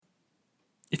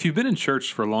If you've been in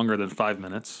church for longer than 5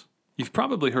 minutes, you've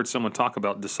probably heard someone talk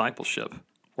about discipleship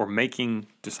or making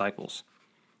disciples.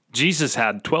 Jesus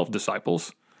had 12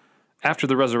 disciples. After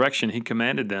the resurrection, he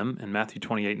commanded them in Matthew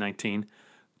 28:19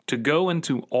 to go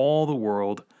into all the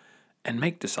world and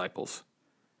make disciples.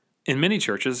 In many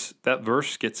churches, that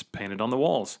verse gets painted on the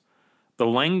walls. The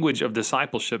language of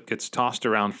discipleship gets tossed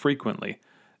around frequently,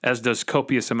 as does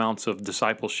copious amounts of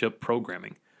discipleship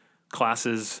programming,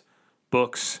 classes,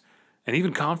 books, and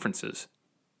even conferences.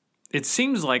 It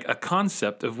seems like a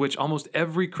concept of which almost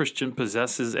every Christian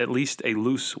possesses at least a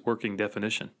loose working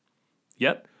definition.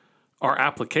 Yet, our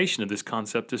application of this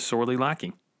concept is sorely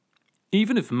lacking.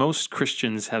 Even if most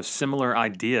Christians have similar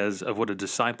ideas of what a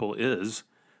disciple is,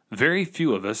 very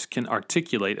few of us can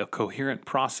articulate a coherent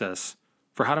process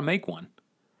for how to make one.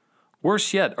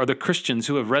 Worse yet are the Christians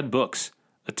who have read books,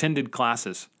 attended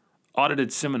classes,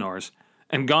 audited seminars,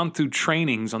 and gone through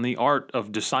trainings on the art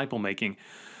of disciple making,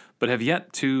 but have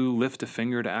yet to lift a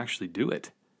finger to actually do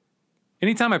it.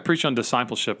 Anytime I preach on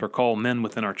discipleship or call men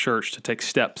within our church to take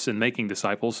steps in making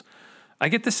disciples, I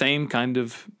get the same kind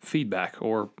of feedback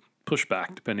or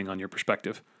pushback, depending on your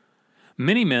perspective.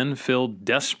 Many men feel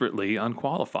desperately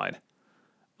unqualified,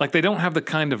 like they don't have the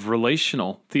kind of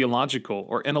relational, theological,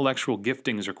 or intellectual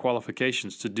giftings or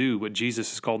qualifications to do what Jesus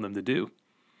has called them to do.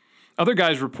 Other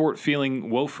guys report feeling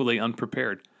woefully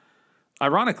unprepared.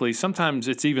 Ironically, sometimes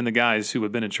it's even the guys who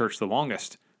have been in church the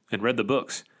longest and read the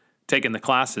books, taken the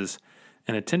classes,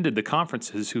 and attended the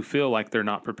conferences who feel like they're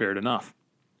not prepared enough.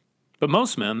 But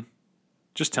most men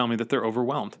just tell me that they're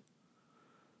overwhelmed.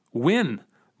 When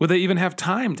will they even have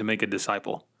time to make a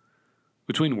disciple?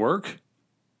 Between work,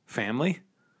 family,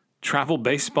 travel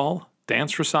baseball,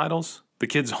 dance recitals, the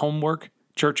kids' homework,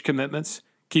 church commitments,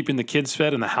 keeping the kids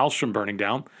fed and the house from burning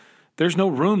down, there's no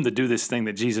room to do this thing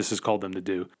that Jesus has called them to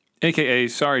do. AKA,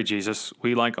 sorry, Jesus,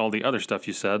 we like all the other stuff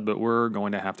you said, but we're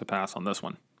going to have to pass on this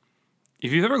one.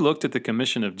 If you've ever looked at the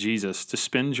commission of Jesus to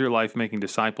spend your life making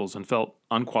disciples and felt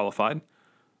unqualified,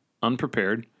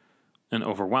 unprepared, and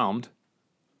overwhelmed,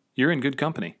 you're in good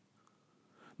company.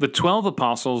 The 12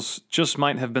 apostles just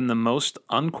might have been the most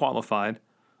unqualified,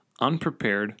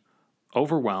 unprepared,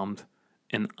 overwhelmed,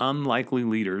 and unlikely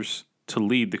leaders to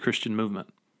lead the Christian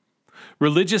movement.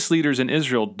 Religious leaders in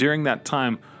Israel during that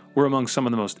time were among some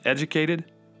of the most educated,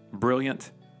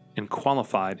 brilliant, and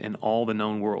qualified in all the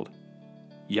known world.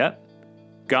 Yet,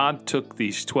 God took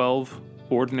these 12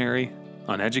 ordinary,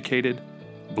 uneducated,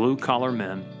 blue-collar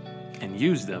men and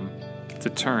used them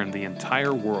to turn the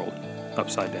entire world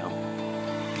upside down.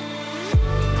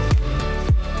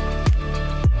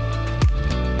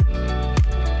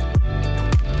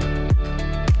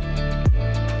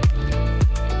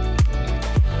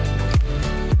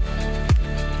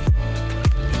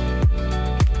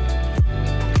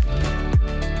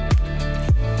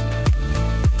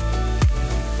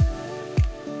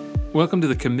 Welcome to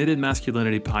the Committed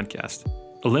Masculinity Podcast,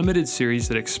 a limited series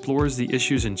that explores the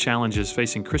issues and challenges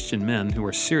facing Christian men who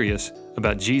are serious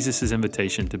about Jesus'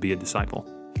 invitation to be a disciple.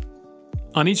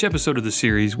 On each episode of the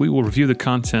series, we will review the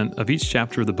content of each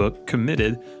chapter of the book,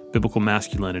 Committed Biblical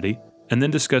Masculinity, and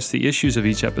then discuss the issues of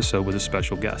each episode with a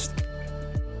special guest.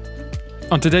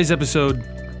 On today's episode,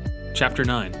 Chapter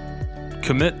 9,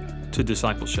 Commit to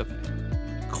Discipleship,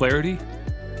 Clarity,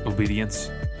 Obedience,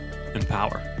 and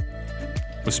Power,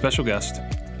 with special guest,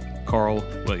 Karl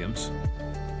Williams.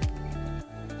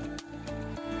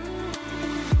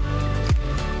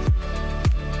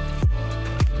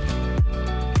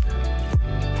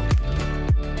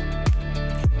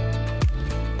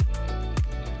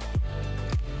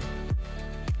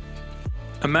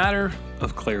 A matter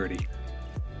of clarity.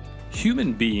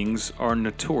 Human beings are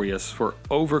notorious for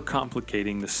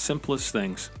overcomplicating the simplest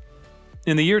things.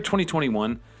 In the year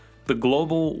 2021, the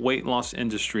global weight loss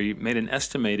industry made an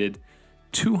estimated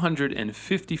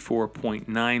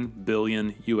 $254.9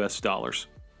 billion US.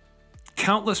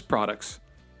 Countless products,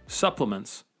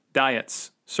 supplements,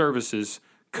 diets, services,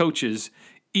 coaches,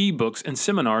 ebooks, and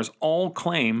seminars all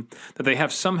claim that they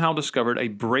have somehow discovered a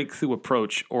breakthrough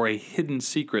approach or a hidden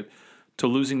secret to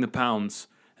losing the pounds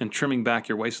and trimming back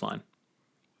your waistline.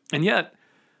 And yet,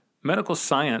 medical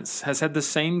science has had the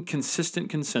same consistent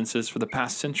consensus for the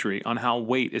past century on how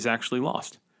weight is actually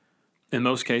lost. In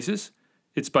most cases,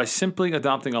 it's by simply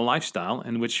adopting a lifestyle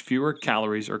in which fewer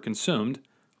calories are consumed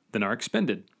than are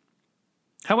expended.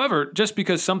 However, just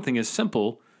because something is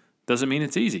simple doesn't mean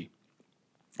it's easy.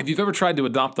 If you've ever tried to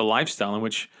adopt a lifestyle in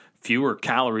which fewer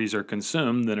calories are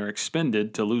consumed than are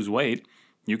expended to lose weight,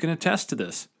 you can attest to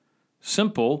this.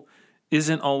 Simple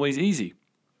isn't always easy.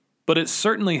 But it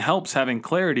certainly helps having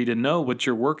clarity to know what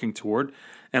you're working toward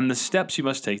and the steps you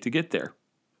must take to get there.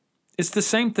 It's the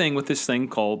same thing with this thing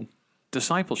called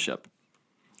discipleship.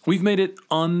 We've made it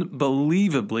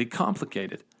unbelievably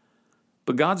complicated.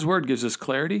 But God's Word gives us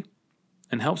clarity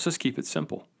and helps us keep it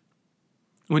simple.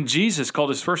 When Jesus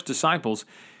called his first disciples,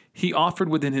 he offered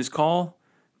within his call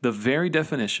the very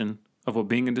definition of what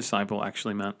being a disciple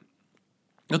actually meant.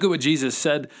 Look at what Jesus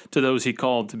said to those he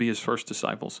called to be his first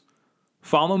disciples.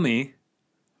 Follow me,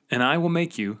 and I will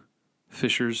make you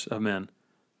fishers of men.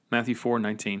 Matthew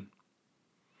 4:19.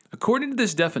 According to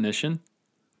this definition,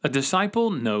 a disciple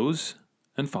knows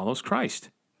and follows Christ.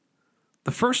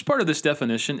 The first part of this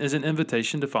definition is an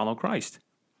invitation to follow Christ.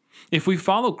 If we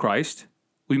follow Christ,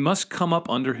 we must come up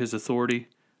under his authority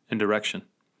and direction.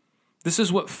 This is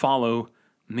what follow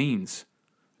means.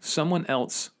 Someone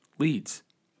else leads.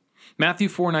 Matthew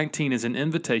 4:19 is an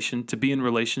invitation to be in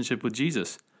relationship with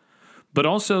Jesus. But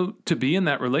also, to be in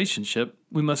that relationship,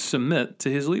 we must submit to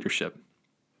his leadership.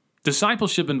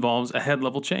 Discipleship involves a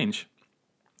head-level change.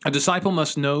 A disciple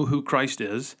must know who Christ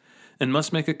is and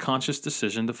must make a conscious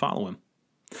decision to follow him.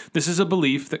 This is a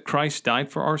belief that Christ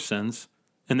died for our sins,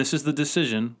 and this is the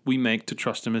decision we make to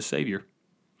trust him as Savior.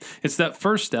 It's that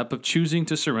first step of choosing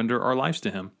to surrender our lives to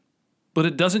him. But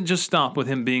it doesn't just stop with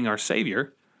him being our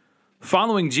Savior.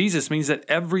 Following Jesus means that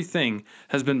everything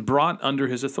has been brought under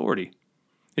his authority.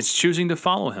 It's choosing to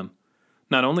follow him,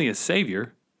 not only as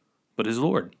Savior, but as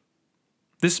Lord.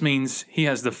 This means he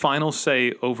has the final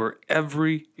say over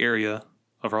every area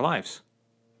of our lives.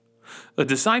 A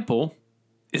disciple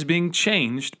is being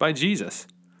changed by Jesus.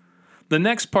 The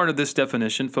next part of this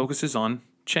definition focuses on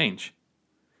change.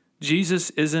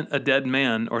 Jesus isn't a dead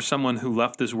man or someone who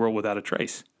left this world without a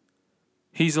trace.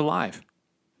 He's alive,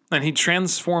 and he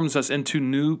transforms us into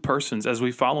new persons as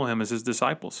we follow him as his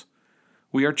disciples.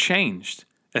 We are changed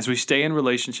as we stay in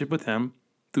relationship with him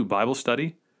through Bible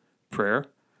study, prayer,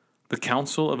 the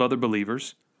counsel of other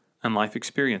believers, and life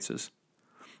experiences.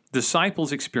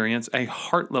 Disciples experience a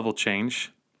heart-level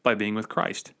change by being with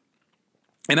Christ.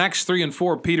 In Acts 3 and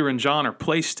 4, Peter and John are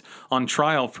placed on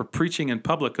trial for preaching in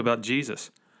public about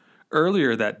Jesus.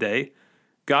 Earlier that day,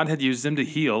 God had used them to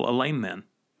heal a lame man.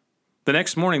 The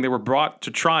next morning, they were brought to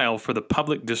trial for the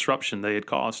public disruption they had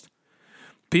caused.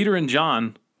 Peter and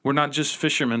John were not just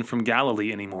fishermen from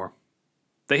Galilee anymore.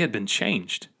 They had been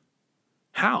changed.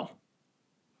 How?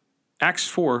 Acts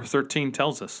 4:13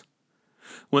 tells us,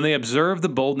 when they observed the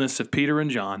boldness of Peter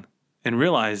and John and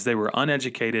realized they were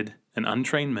uneducated and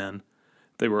untrained men,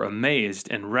 they were amazed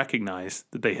and recognized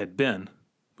that they had been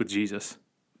with Jesus.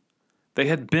 They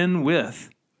had been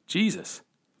with Jesus.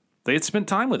 They had spent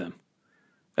time with him.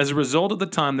 As a result of the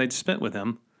time they'd spent with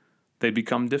him, they'd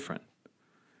become different.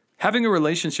 Having a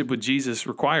relationship with Jesus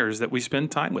requires that we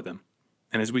spend time with him.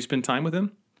 And as we spend time with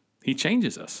him, he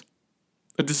changes us.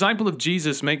 A disciple of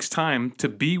Jesus makes time to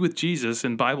be with Jesus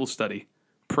in Bible study,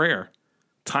 prayer,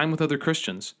 time with other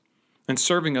Christians, and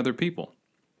serving other people.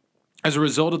 As a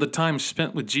result of the time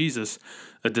spent with Jesus,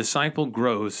 a disciple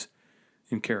grows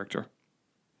in character.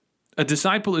 A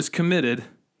disciple is committed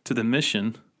to the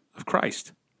mission of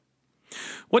Christ.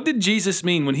 What did Jesus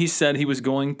mean when he said he was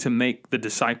going to make the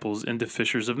disciples into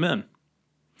fishers of men?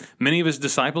 Many of his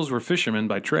disciples were fishermen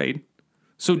by trade.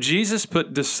 So Jesus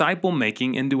put disciple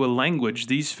making into a language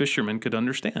these fishermen could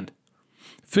understand.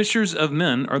 Fishers of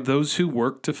men are those who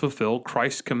work to fulfill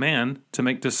Christ's command to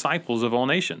make disciples of all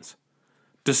nations.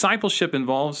 Discipleship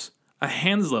involves a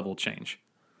hands-level change.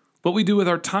 What we do with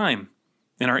our time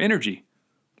and our energy,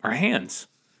 our hands,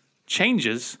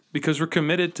 changes because we're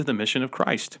committed to the mission of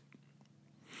Christ.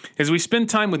 As we spend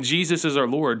time with Jesus as our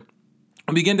Lord,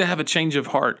 we begin to have a change of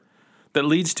heart that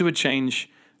leads to a change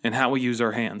in how we use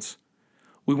our hands.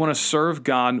 We want to serve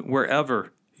God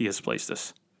wherever he has placed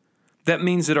us. That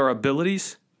means that our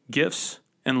abilities, gifts,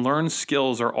 and learned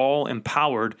skills are all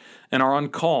empowered and are on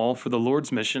call for the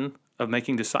Lord's mission of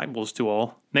making disciples to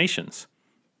all nations.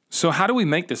 So how do we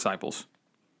make disciples?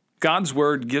 God's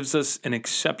word gives us an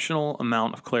exceptional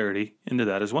amount of clarity into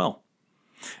that as well.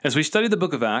 As we study the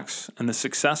book of Acts and the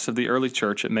success of the early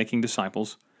church at making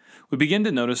disciples, we begin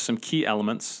to notice some key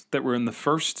elements that were in the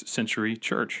first century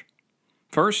church.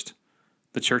 First,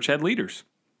 the church had leaders.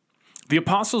 The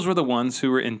apostles were the ones who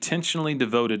were intentionally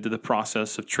devoted to the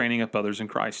process of training up others in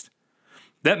Christ.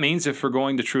 That means if we're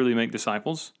going to truly make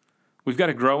disciples, we've got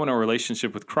to grow in our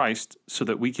relationship with Christ so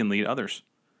that we can lead others.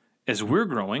 As we're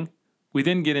growing, we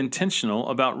then get intentional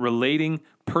about relating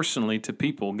personally to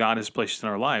people God has placed in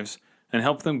our lives and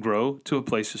help them grow to a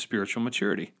place of spiritual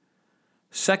maturity.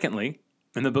 Secondly,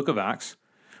 in the book of Acts,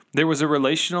 there was a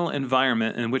relational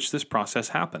environment in which this process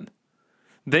happened.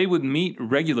 They would meet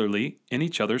regularly in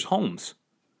each other's homes.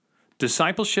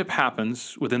 Discipleship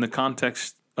happens within the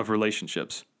context of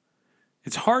relationships.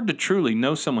 It's hard to truly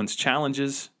know someone's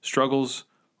challenges, struggles,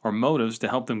 or motives to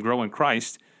help them grow in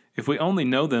Christ if we only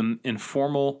know them in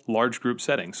formal, large group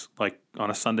settings, like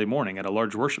on a Sunday morning at a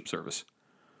large worship service.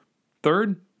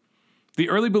 Third, the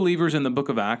early believers in the book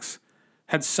of Acts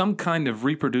had some kind of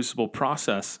reproducible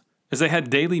process as they had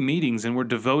daily meetings and were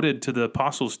devoted to the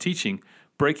apostles' teaching,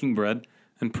 breaking bread,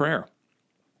 and prayer.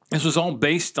 This was all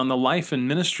based on the life and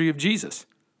ministry of Jesus.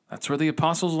 That's where the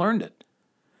apostles learned it.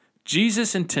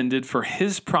 Jesus intended for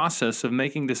his process of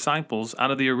making disciples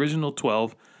out of the original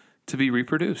 12 to be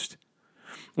reproduced.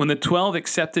 When the 12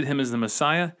 accepted him as the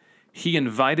Messiah, he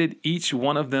invited each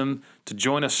one of them to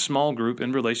join a small group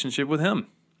in relationship with him.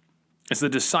 As the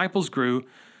disciples grew,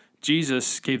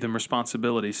 Jesus gave them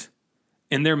responsibilities.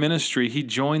 In their ministry, he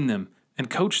joined them and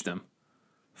coached them.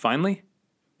 Finally,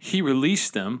 he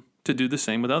released them to do the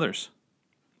same with others.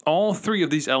 All three of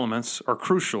these elements are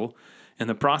crucial in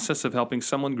the process of helping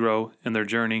someone grow in their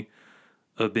journey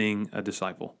of being a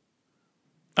disciple.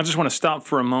 I just want to stop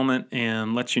for a moment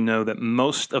and let you know that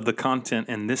most of the content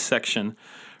in this section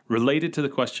related to the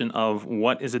question of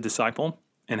what is a disciple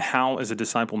and how is a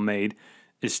disciple made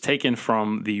is taken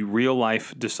from the Real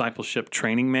Life Discipleship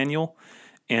Training Manual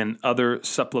and other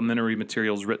supplementary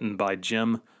materials written by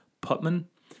Jim Putman.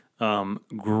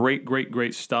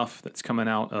 Great stuff that's coming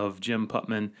out of Jim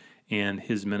Putman and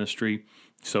his ministry.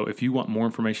 So if you want more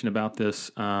information about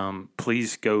this,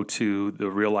 please go to the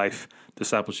Real Life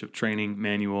Discipleship Training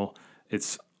Manual.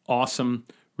 It's awesome,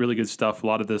 really good stuff. A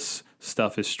lot of this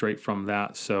stuff is straight from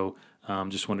that. So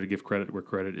just wanted to give credit where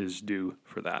credit is due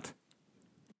for that.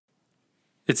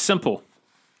 It's simple.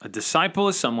 A disciple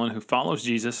is someone who follows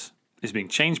Jesus, is being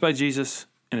changed by Jesus,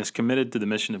 and is committed to the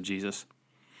mission of Jesus.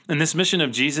 And this mission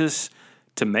of Jesus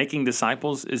to making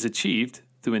disciples is achieved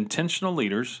through intentional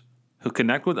leaders who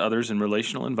connect with others in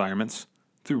relational environments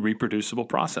through reproducible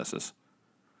processes.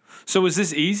 So is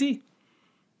this easy?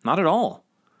 Not at all.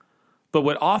 But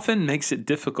what often makes it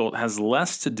difficult has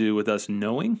less to do with us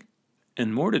knowing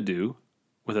and more to do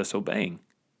with us obeying.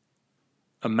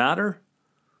 A matter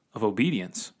of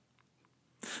obedience.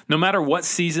 No matter what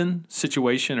season,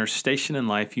 situation, or station in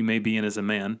life you may be in as a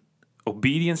man,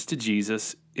 obedience to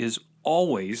Jesus is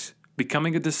always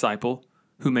becoming a disciple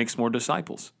who makes more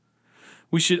disciples.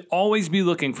 We should always be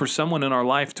looking for someone in our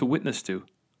life to witness to,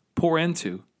 pour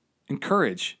into,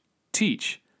 encourage,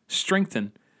 teach,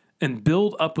 strengthen, and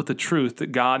build up with the truth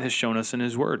that God has shown us in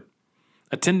His Word.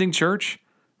 Attending church,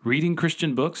 reading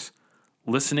Christian books,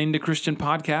 listening to Christian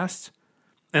podcasts,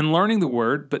 and learning the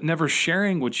Word but never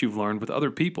sharing what you've learned with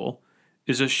other people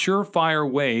is a surefire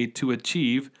way to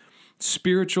achieve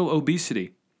spiritual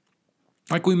obesity.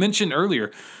 Like we mentioned earlier,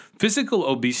 physical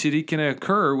obesity can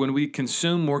occur when we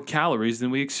consume more calories than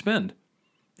we expend.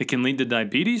 It can lead to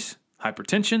diabetes,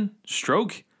 hypertension,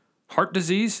 stroke, heart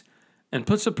disease, and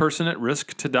puts a person at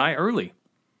risk to die early.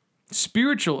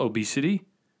 Spiritual obesity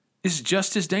is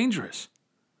just as dangerous.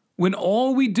 When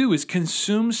all we do is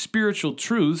consume spiritual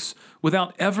truths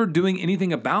without ever doing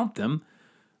anything about them,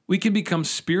 we can become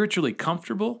spiritually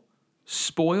comfortable,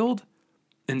 spoiled,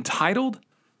 entitled,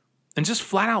 and just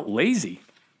flat out lazy.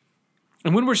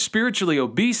 And when we're spiritually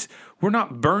obese, we're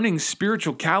not burning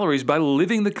spiritual calories by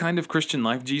living the kind of Christian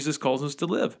life Jesus calls us to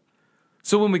live.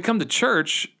 So when we come to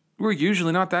church, we're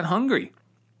usually not that hungry.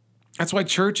 That's why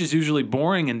church is usually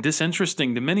boring and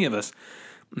disinteresting to many of us.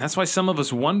 And that's why some of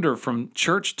us wander from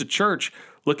church to church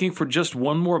looking for just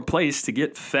one more place to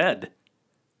get fed.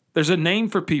 There's a name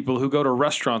for people who go to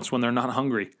restaurants when they're not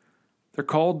hungry. They're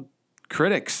called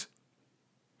critics.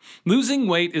 Losing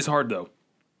weight is hard though.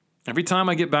 Every time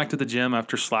I get back to the gym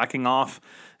after slacking off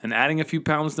and adding a few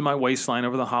pounds to my waistline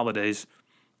over the holidays,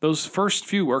 those first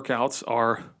few workouts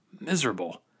are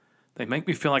miserable. They make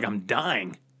me feel like I'm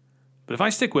dying. But if I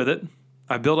stick with it,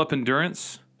 I build up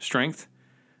endurance, strength,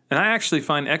 and I actually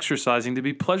find exercising to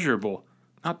be pleasurable,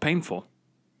 not painful.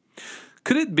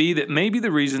 Could it be that maybe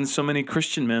the reason so many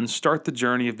Christian men start the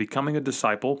journey of becoming a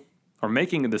disciple or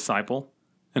making a disciple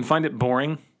and find it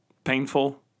boring,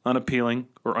 painful, unappealing,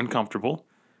 or uncomfortable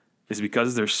is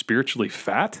because they're spiritually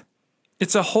fat?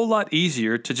 It's a whole lot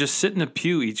easier to just sit in a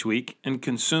pew each week and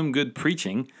consume good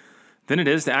preaching than it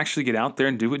is to actually get out there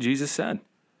and do what Jesus said.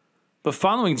 But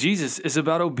following Jesus is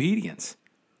about obedience,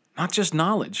 not just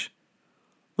knowledge.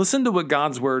 Listen to what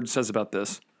God's Word says about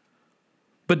this.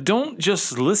 But don't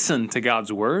just listen to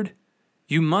God's Word.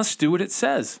 You must do what it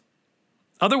says.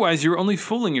 Otherwise, you're only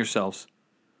fooling yourselves.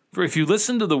 For if you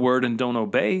listen to the Word and don't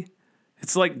obey,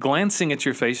 it's like glancing at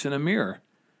your face in a mirror.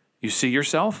 You see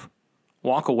yourself,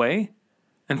 walk away,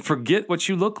 and forget what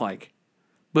you look like.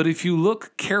 But if you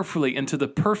look carefully into the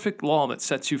perfect law that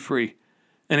sets you free,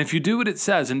 and if you do what it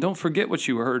says and don't forget what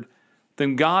you heard,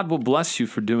 then God will bless you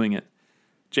for doing it.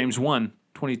 James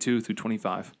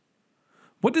 1:22-25.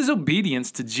 What does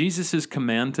obedience to Jesus'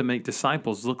 command to make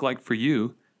disciples look like for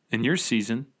you in your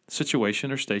season,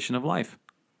 situation, or station of life?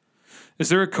 Is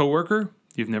there a coworker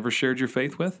you've never shared your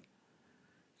faith with?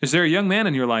 Is there a young man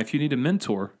in your life you need to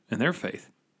mentor in their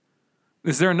faith?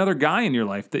 Is there another guy in your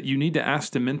life that you need to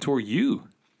ask to mentor you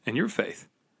in your faith?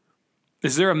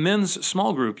 Is there a men's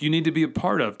small group you need to be a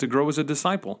part of to grow as a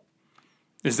disciple?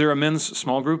 Is there a men's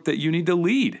small group that you need to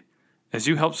lead as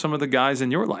you help some of the guys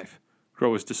in your life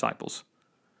grow as disciples?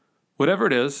 Whatever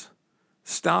it is,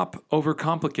 stop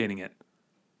overcomplicating it.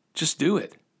 Just do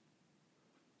it.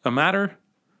 A matter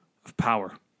of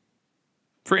power.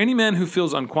 For any man who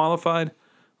feels unqualified,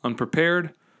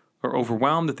 unprepared, or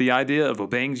overwhelmed at the idea of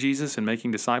obeying Jesus and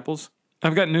making disciples,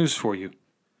 I've got news for you.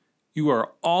 You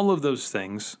are all of those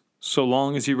things so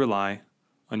long as you rely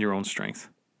on your own strength.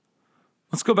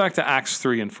 Let's go back to Acts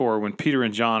 3 and 4 when Peter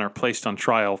and John are placed on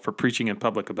trial for preaching in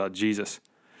public about Jesus.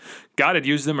 God had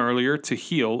used them earlier to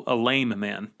heal a lame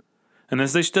man. And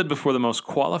as they stood before the most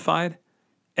qualified,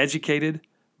 educated,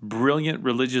 brilliant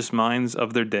religious minds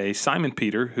of their day, Simon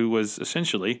Peter, who was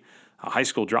essentially a high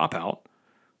school dropout,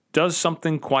 does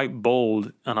something quite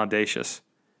bold and audacious.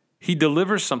 He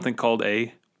delivers something called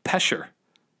a pesher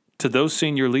to those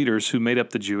senior leaders who made up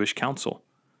the Jewish council.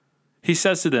 He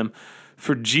says to them,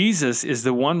 "For Jesus is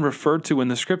the one referred to in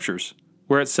the scriptures,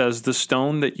 where it says, 'The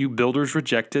stone that you builders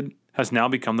rejected has now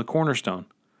become the cornerstone.'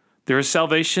 There is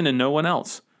salvation in no one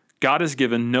else. God has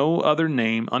given no other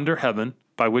name under heaven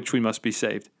by which we must be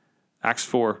saved." Acts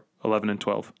 4:11 and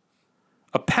 12.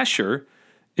 A pesher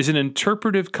is an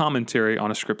interpretive commentary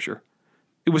on a scripture.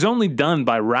 It was only done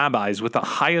by rabbis with the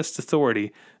highest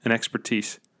authority and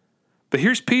expertise. But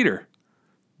here's Peter,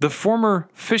 the former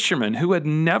fisherman who had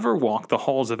never walked the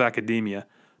halls of academia,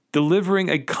 delivering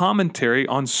a commentary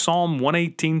on Psalm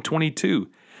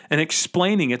 118:22 and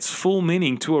explaining its full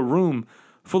meaning to a room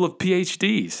full of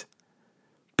PhDs.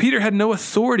 Peter had no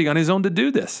authority on his own to do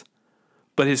this,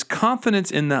 but his confidence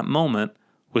in that moment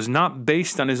was not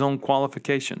based on his own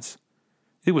qualifications.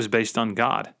 It was based on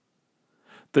God.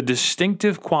 The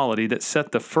distinctive quality that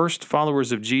set the first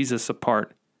followers of Jesus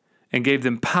apart and gave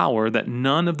them power that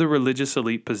none of the religious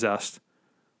elite possessed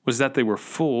was that they were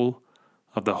full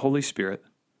of the Holy Spirit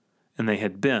and they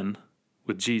had been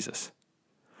with Jesus.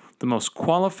 The most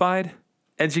qualified,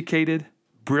 educated,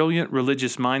 brilliant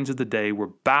religious minds of the day were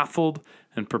baffled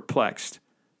and perplexed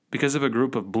because of a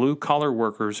group of blue-collar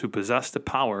workers who possessed a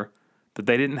power that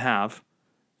they didn't have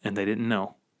and they didn't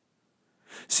know.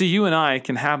 See, you and I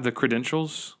can have the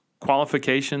credentials,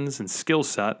 qualifications, and skill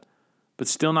set, but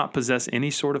still not possess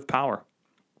any sort of power.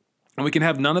 And we can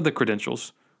have none of the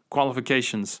credentials,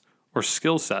 qualifications, or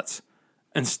skill sets,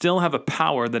 and still have a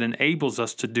power that enables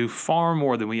us to do far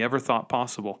more than we ever thought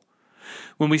possible.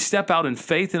 When we step out in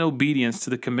faith and obedience to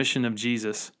the commission of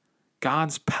Jesus,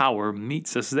 God's power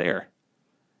meets us there.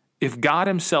 If God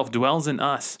Himself dwells in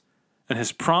us and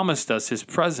has promised us His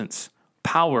presence,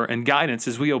 power, and guidance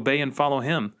as we obey and follow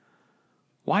Him,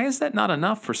 why is that not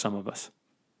enough for some of us?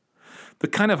 The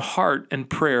kind of heart and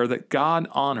prayer that God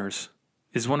honors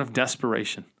is one of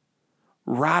desperation,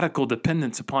 radical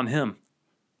dependence upon Him,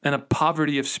 and a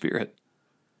poverty of spirit.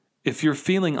 If you're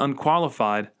feeling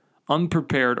unqualified,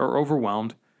 unprepared, or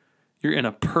overwhelmed, you're in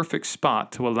a perfect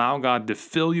spot to allow God to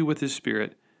fill you with His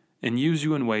Spirit and use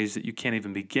you in ways that you can't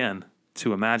even begin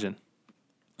to imagine.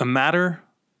 A matter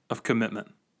of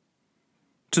commitment.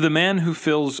 To the man who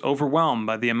feels overwhelmed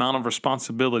by the amount of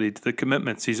responsibility to the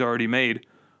commitments he's already made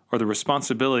or the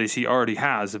responsibilities he already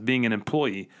has of being an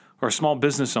employee or a small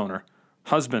business owner,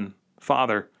 husband,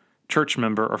 father, church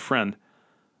member, or friend,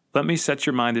 let me set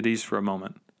your mind at ease for a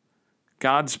moment.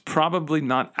 God's probably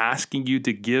not asking you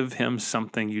to give Him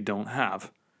something you don't have.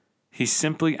 He's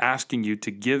simply asking you to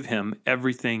give Him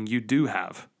everything you do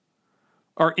have.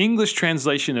 Our English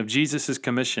translation of Jesus'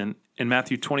 commission in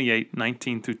Matthew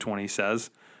 28:19-20 says,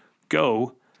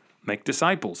 "Go, make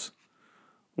disciples."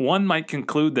 One might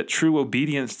conclude that true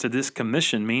obedience to this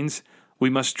commission means we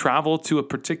must travel to a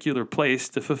particular place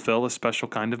to fulfill a special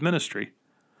kind of ministry.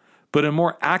 But a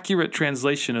more accurate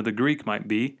translation of the Greek might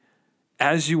be,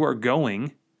 as you are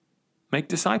going, make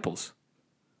disciples.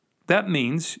 That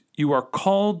means you are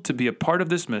called to be a part of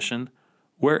this mission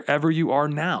wherever you are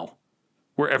now,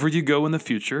 wherever you go in the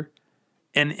future,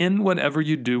 and in whatever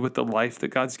you do with the life that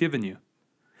God's given you.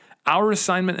 Our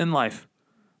assignment in life,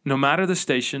 no matter the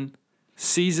station,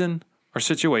 season, or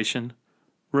situation,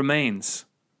 remains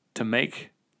to make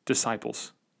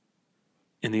disciples.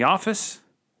 In the office,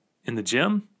 in the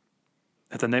gym,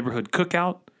 at the neighborhood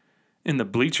cookout, in the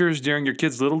bleachers during your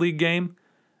kid's Little League game,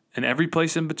 and every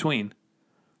place in between.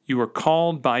 you are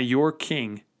called by your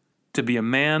King to be a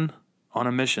man on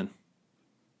a mission.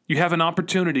 You have an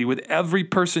opportunity with every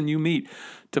person you meet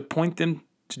to point them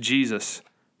to Jesus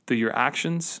through your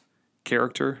actions,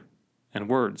 character, and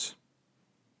words.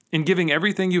 In giving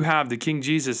everything you have to King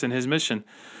Jesus and his mission,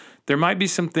 there might be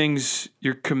some things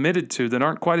you're committed to that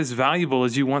aren't quite as valuable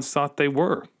as you once thought they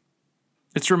were.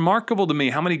 It's remarkable to me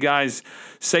how many guys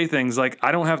say things like,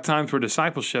 I don't have time for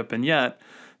discipleship, and yet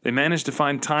they manage to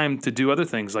find time to do other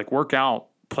things like work out,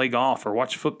 play golf, or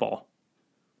watch football.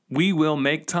 We will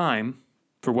make time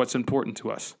for what's important to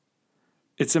us.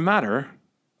 It's a matter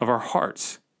of our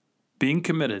hearts being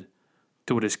committed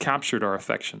to what has captured our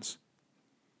affections.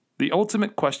 The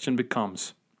ultimate question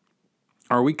becomes,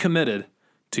 are we committed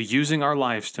to using our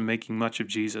lives to making much of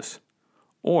Jesus,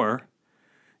 or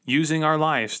using our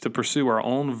lives to pursue our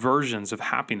own versions of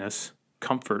happiness,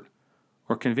 comfort,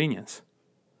 or convenience?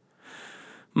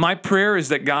 My prayer is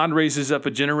that God raises up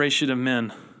a generation of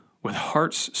men with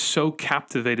hearts so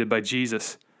captivated by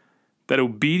Jesus that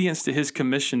obedience to his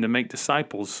commission to make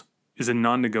disciples is a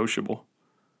non-negotiable.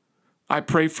 I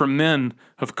pray for men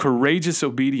of courageous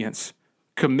obedience,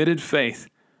 committed faith,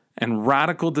 and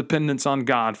radical dependence on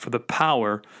God for the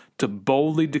power to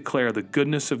boldly declare the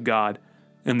goodness of God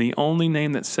in the only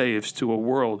name that saves to a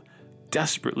world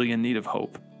desperately in need of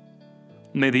hope.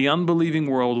 May the unbelieving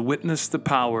world witness the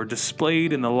power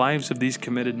displayed in the lives of these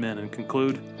committed men and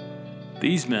conclude,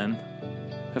 these men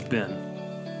have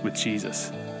been with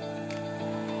Jesus.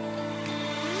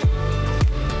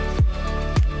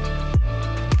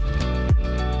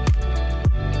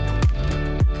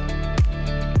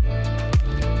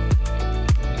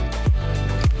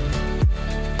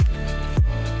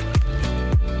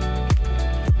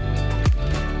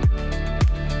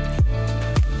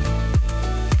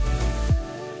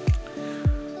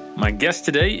 My guest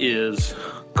today is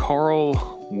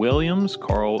Karl Williams.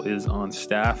 Karl is on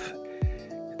staff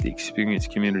at the Experience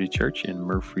Community Church in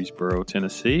Murfreesboro,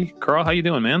 Tennessee. Karl, how you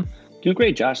doing, man? Doing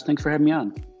great, Josh. Thanks for having me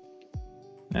on.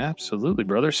 Absolutely,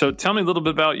 brother. So tell me a little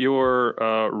bit about your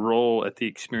role at the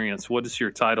Experience. What is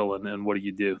your title and what do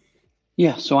you do?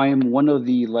 Yeah, so I am one of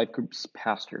the life groups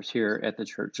pastors here at the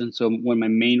church. And so one of my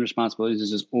main responsibilities is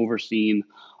just overseeing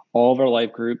all of our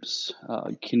life groups,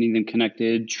 getting them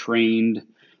connected, trained,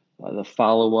 the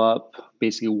follow-up,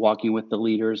 basically walking with the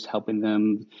leaders, helping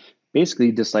them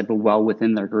basically disciple well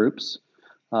within their groups.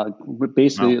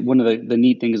 Basically, Wow. one of the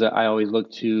neat things that I always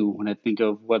look to when I think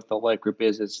of what the life group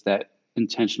is that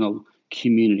intentional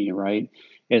community, right?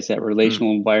 It's that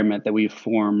relational environment that we've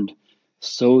formed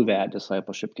so that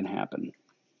discipleship can happen.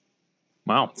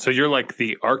 Wow. So you're like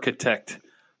the architect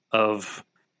of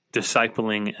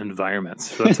discipling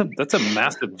environments. So that's a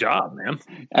massive job, man.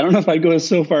 I don't know if I'd go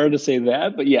so far to say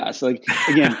that, but yeah. So like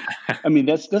again, I mean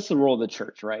that's the role of the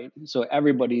church, right? So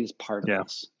everybody's part of Yeah.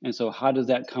 this. And so how does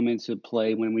that come into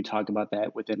play when we talk about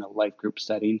that within a life group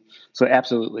setting? So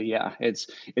absolutely, yeah. It's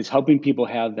helping people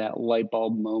have that light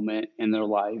bulb moment in their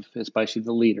life, especially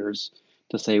the leaders,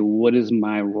 to say, what is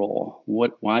my role?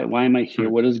 Why am I here?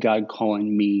 What is God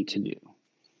calling me to do?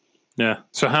 Yeah.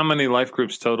 So how many life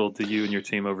groups total do you and your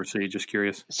team oversee? Just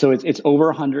curious. So it's over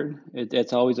 100.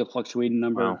 It's always a fluctuating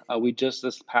number. Wow. We just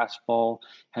this past fall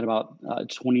had about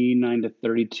 29 to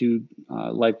 32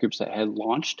 life groups that had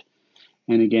launched.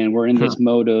 And again, we're in this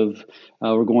mode of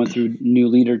we're going through new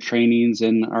leader trainings,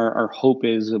 and our hope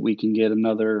is that we can get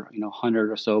another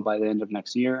 100 or so by the end of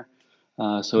next year.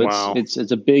 So Wow. it's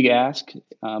a big ask,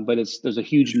 but there's a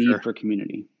huge Sure. need for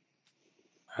community.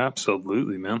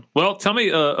 Absolutely, man. Well, tell me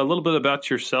a little bit about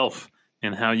yourself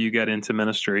and how you got into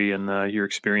ministry and your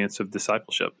experience of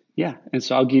discipleship. Yeah, and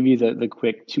so I'll give you the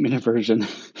quick 2-minute version.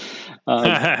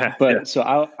 Yeah.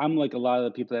 So I'm like a lot of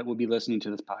the people that will be listening to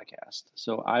this podcast.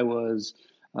 So I was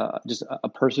just a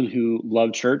person who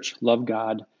loved church, loved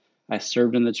God. I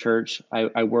served in the church.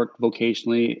 I worked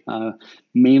vocationally,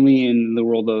 mainly in the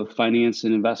world of finance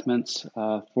and investments,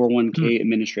 401k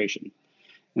administration.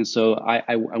 And so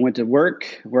I went to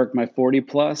worked my 40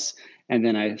 plus, and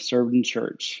then I served in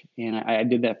church. And I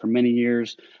did that for many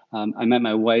years. I met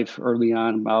my wife early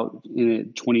on, about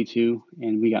 22,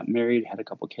 and we got married, had a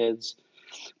couple kids.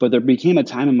 But there became a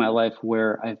time in my life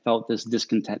where I felt this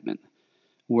discontentment,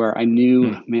 where I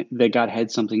knew that God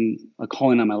had a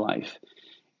calling on my life.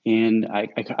 And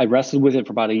I wrestled with it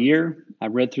for about a year. I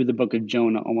read through the book of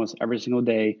Jonah almost every single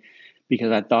day,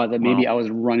 because I thought that maybe I was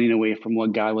running away from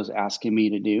what God was asking me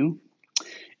to do.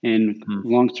 And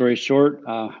long story short,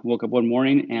 woke up one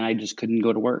morning and I just couldn't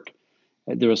go to work.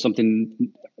 There was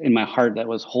something in my heart that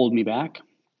was holding me back.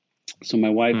 So my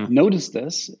wife noticed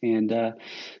this, and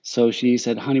so she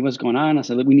said, "Honey, what's going on?" I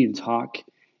said, "We need to talk."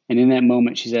 And in that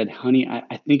moment, she said, honey,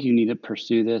 I think you need to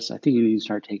pursue this. I think you need to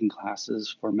start taking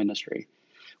classes for ministry,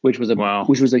 Wow.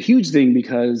 which was a huge thing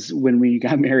because when we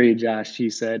got married, Josh, she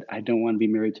said, I don't want to be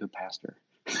married to a pastor.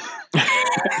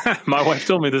 My wife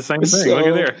told me the same thing. Look at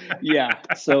So there. yeah,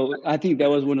 so I think that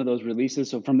was one of those releases.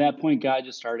 So from that point, God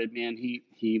just started, man,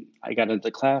 I got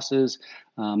into classes.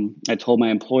 I told my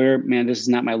employer, man, this is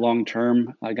not my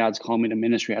long-term. God's called me to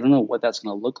ministry. I don't know what that's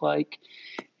going to look like.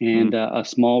 And Mm, a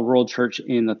small rural church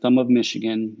in the thumb of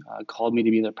Michigan called me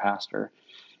to be their pastor.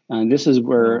 And this is wow.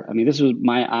 where, I mean, this was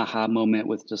my aha moment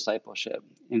with discipleship.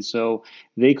 And so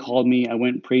they called me, I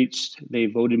went and preached, they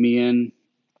voted me in.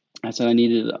 I said I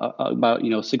needed about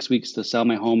 6 weeks to sell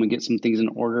my home and get some things in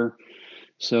order.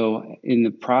 So in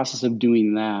the process of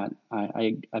doing that,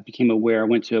 I became aware. I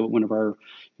went to one of our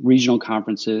regional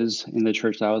conferences in the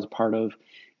church that I was a part of,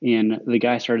 and the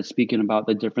guy started speaking about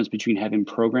the difference between having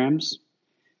programs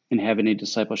and having a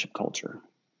discipleship culture.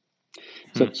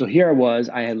 Hmm. So here I was.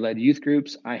 I had led youth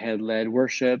groups. I had led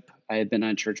worship. I had been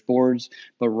on church boards.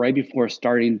 But right before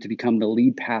starting to become the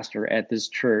lead pastor at this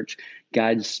church,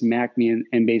 God smacked me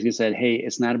and basically said, hey,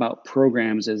 it's not about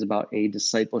programs. It's about a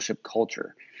discipleship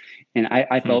culture. And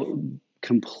I Hmm. felt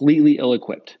completely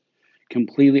ill-equipped.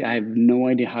 Completely, I have no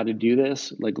idea how to do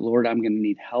this. Like, Lord, I'm going to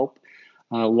need help.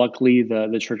 Luckily,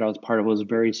 the church I was part of was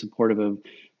very supportive of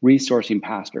resourcing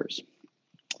pastors.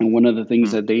 And one of the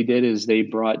things Hmm. that they did is they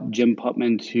brought Jim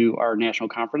Putman to our national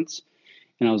conference,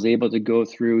 and I was able to go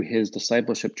through his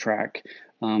discipleship track,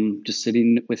 just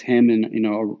sitting with him in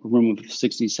a room of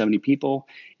 60, 70 people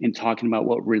and talking about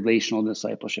what relational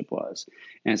discipleship was.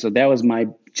 And so that was my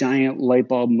giant light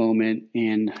bulb moment.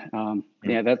 And Hmm.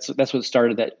 yeah, that's what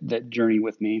started that journey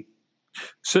with me.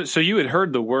 So you had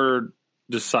heard the word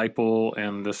disciple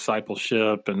and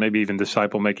discipleship and maybe even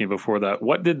disciple making before that.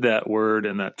 What did that word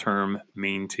and that term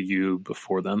mean to you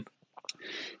before then?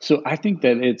 So I think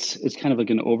that it's kind of like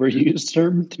an overused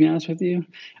term, to be honest with you.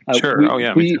 Sure. We Oh,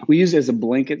 yeah, me too. we use it as a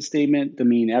blanket statement to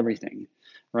mean everything,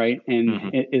 right? And Hmm.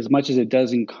 as much as it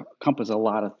does encompass a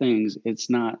lot of things, it's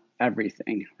not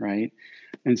everything, right?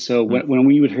 And so Hmm. when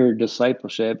we would hear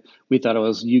discipleship, we thought it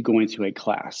was you going to a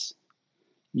class.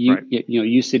 Right.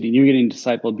 You sitting, you're getting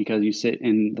discipled because you sit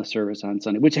in the service on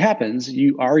Sunday, which happens.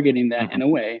 You are getting that in Hmm. a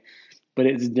way, but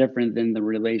it's different than the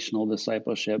relational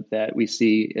discipleship that we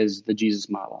see as the Jesus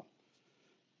model.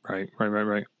 Right. Right. Right.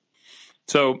 Right.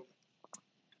 So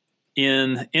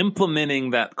in implementing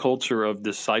that culture of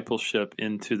discipleship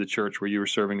into the church where you were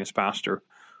serving as pastor,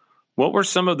 what were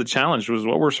some of the challenges?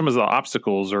 What were some of the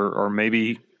obstacles or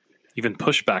maybe even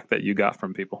pushback that you got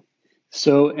from people?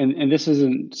 So, and this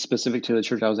isn't specific to the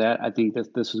church I was at. I think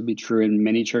that this would be true in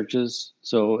many churches.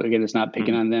 So again, it's not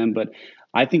picking Hmm. on them, but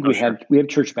I think Oh, sure. we have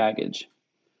church baggage.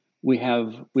 We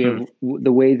have Hmm.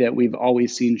 the way that we've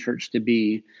always seen church to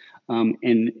be,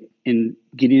 and in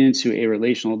getting into a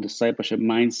relational discipleship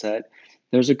mindset.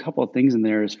 There's a couple of things in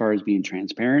there as far as being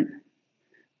transparent,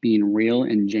 being real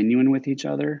and genuine with each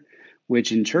other.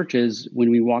 Which in churches,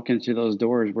 when we walk into those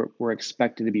doors, we're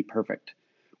expected to be perfect.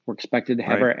 We're expected to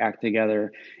have Right. our act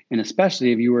together. And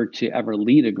especially if you were to ever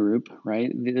lead a group,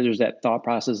 right? There's that thought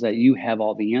process that you have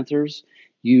all the answers.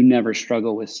 You never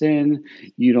struggle with sin.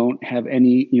 You don't have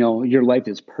any, your life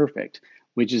is perfect,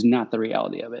 which is not the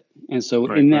reality of it. And so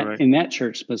Right. Right. Right. in that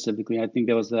church specifically, I think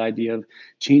that was the idea of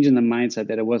changing the mindset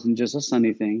that it wasn't just a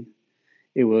Sunday thing.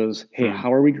 It was, hey, Hmm.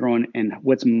 how are we growing and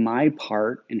what's my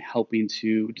part in helping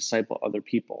to disciple other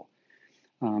people?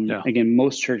 Yeah. Again,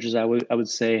 most churches I would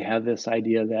say have this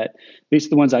idea that, at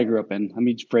least the ones I grew up in, let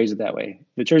me phrase it that way.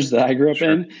 The churches that I grew up Sure.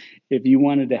 in, if you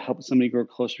wanted to help somebody grow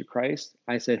closer to Christ,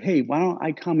 I said, hey, why don't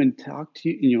I come and talk to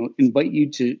you, invite you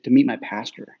to meet my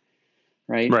pastor,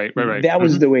 right? Right. Right. Right. That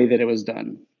was Hmm. the way that it was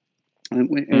done. And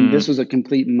Mm. this was a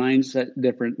complete mindset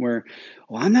different where,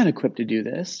 well, I'm not equipped to do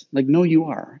this. Like, no, you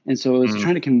are. And so it was Mm.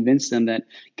 trying to convince them that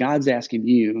God's asking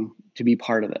you to be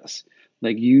part of this.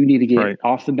 Like, you need to get Right.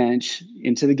 off the bench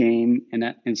into the game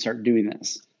and start doing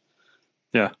this.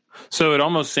 Yeah. So it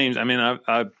almost seems, I mean,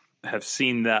 I have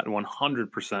seen that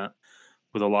 100%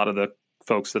 with a lot of the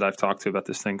folks that I've talked to about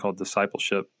this thing called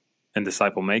discipleship and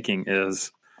disciple making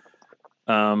is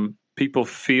people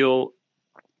feel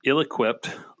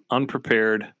ill-equipped,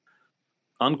 unprepared,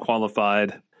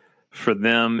 unqualified. For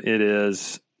them, it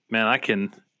is, man,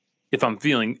 if I'm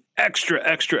feeling extra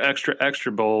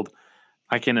bold,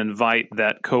 I can invite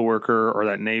that coworker or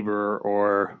that neighbor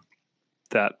or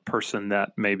that person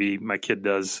that maybe my kid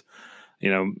does.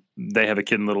 They have a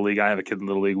kid in Little League. I have a kid in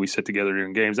Little League. We sit together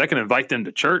during games. I can invite them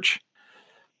to church.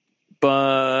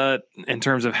 But in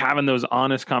terms of having those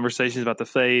honest conversations about the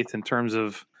faith, in terms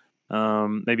of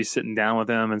maybe sitting down with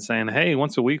them and saying, hey,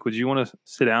 once a week, would you want to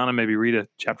sit down and maybe read a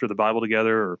chapter of the Bible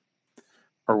together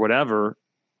or whatever?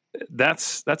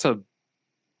 That's a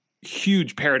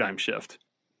huge paradigm shift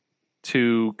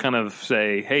to kind of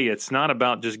say, hey, it's not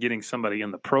about just getting somebody in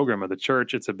the program of the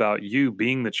church. It's about you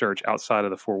being the church outside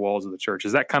of the four walls of the church.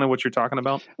 Is that kind of what you're talking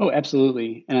about? Oh,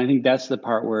 absolutely. And I think that's the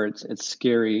part where it's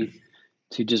scary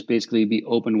to just basically be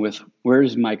open with,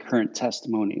 where's my current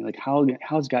testimony? Like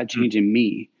how's God changing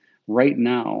me right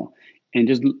now?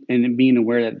 And being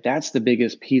aware that that's the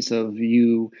biggest piece of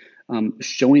you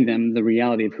showing them the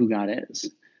reality of who God is.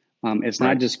 It's not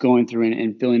Right. just going through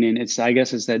and filling in. I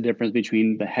guess it's that difference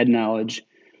between the head knowledge.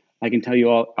 I can tell you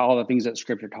all the things that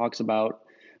Scripture talks about,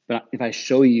 but if I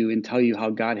show you and tell you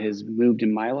how God has moved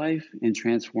in my life and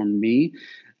transformed me,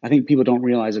 I think people don't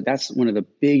realize that that's one of the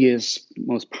biggest,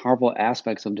 most powerful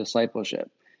aspects of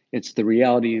discipleship. It's the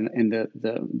reality and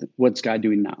the what's God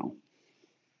doing now.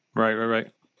 Right.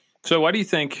 So why do you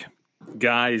think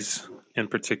guys in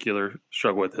particular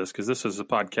struggle with this? Because this is a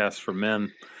podcast for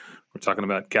men. We're talking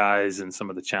about guys and some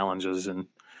of the challenges and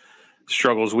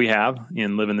struggles we have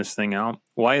in living this thing out.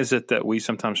 Why is it that we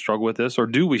sometimes struggle with this, or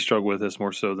do we struggle with this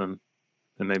more so than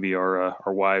maybe our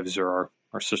wives or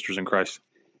our sisters in Christ?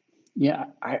 Yeah,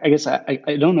 I guess I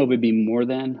don't know if it'd be more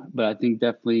than, but I think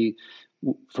definitely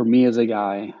for me as a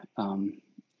guy,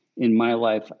 in my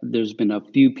life, there's been a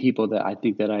few people that I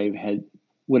think that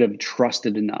would have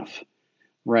trusted enough,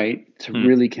 right, to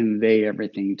really convey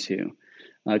everything to,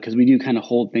 because we do kind of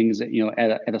hold things that,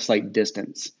 at a slight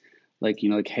distance, like,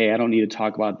 like, hey, I don't need to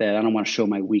talk about that. I don't want to show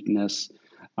my weakness.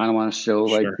 I don't want to show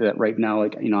like Sure. that right now.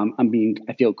 Like,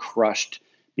 I feel crushed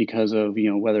because of,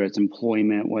 whether it's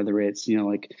employment, whether it's,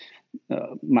 like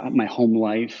my home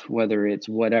life, whether it's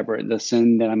whatever, the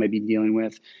sin that I might be dealing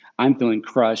with, I'm feeling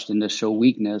crushed, and to show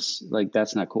weakness, like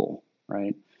that's not cool,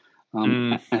 right?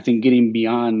 I think getting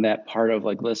beyond that part of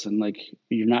like, listen, like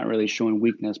you're not really showing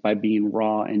weakness by being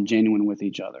raw and genuine with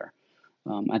each other.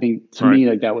 I think to Right. me,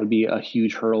 like that would be a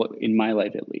huge hurdle in my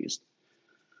life, at least.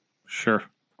 Sure.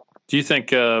 Do you think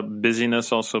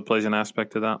busyness also plays an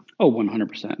aspect of that? Oh,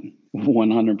 100%.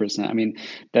 100%. I mean,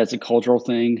 that's a cultural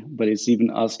thing, but it's even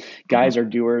us. Mm-hmm. Guys are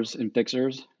doers and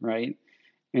fixers, right?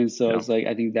 And so Yeah. it's like,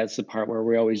 I think that's the part where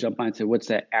we always jump onto what's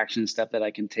that action step that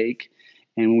I can take.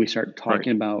 And when we start Right.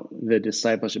 talking about the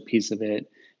discipleship piece of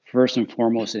it, first and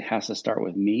foremost, it has to start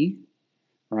with me,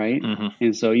 right? Mm-hmm.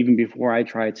 And so even before I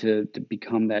try to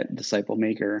become that disciple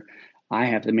maker, I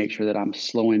have to make sure that I'm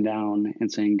slowing down and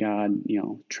saying, God,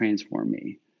 transform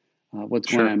me.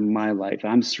 What's going on Sure. in my life?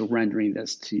 I'm surrendering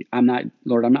this to you.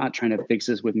 Lord, I'm not trying to fix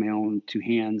this with my own two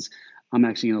hands. I'm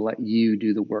actually going to let you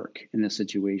do the work in this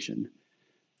situation.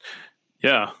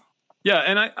 Yeah. Yeah.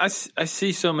 And I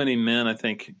see so many men, I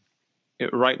think,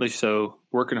 rightly so,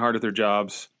 working hard at their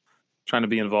jobs, trying to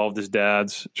be involved as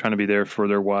dads, trying to be there for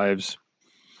their wives.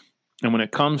 And when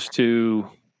it comes to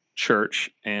church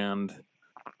and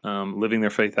living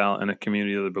their faith out in a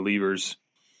community of the believers,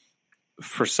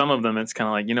 for some of them, it's kind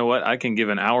of like, you know what? I can give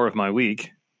an hour of my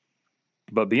week,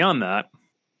 but beyond that,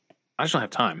 I just don't have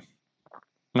time.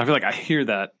 And I feel like I hear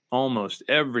that almost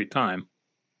every time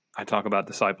I talk about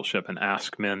discipleship and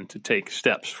ask men to take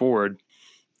steps forward,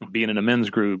 being in a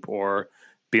men's group or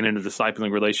being in a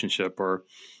discipling relationship or,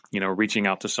 reaching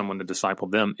out to someone to disciple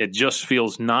them. It just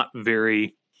feels not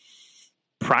very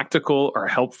practical or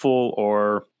helpful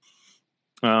or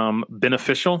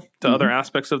beneficial to other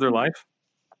aspects of their life.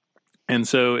 And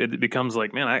so it becomes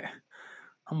like, man,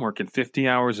 I'm working 50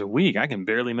 hours a week. I can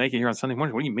barely make it here on Sunday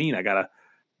morning. What do you mean I got to,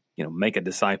 make a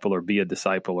disciple or be a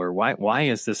disciple, or why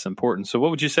is this important? So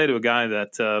what would you say to a guy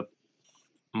that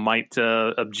might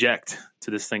object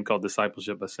to this thing called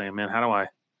discipleship by saying, man, how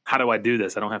do I do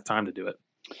this? I don't have time to do it.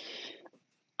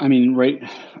 I mean, right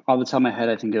off the top of my head,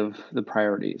 I think of the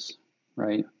priorities,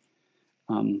 right?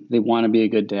 They want to be a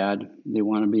good dad. They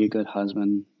want to be a good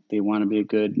husband. They want to be a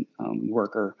good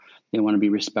worker. They want to be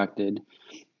respected.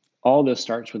 All this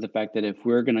starts with the fact that if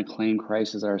we're going to claim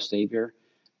Christ as our Savior,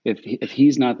 if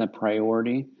He's not the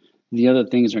priority, the other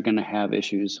things are going to have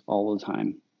issues all the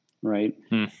time, right?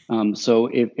 So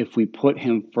if we put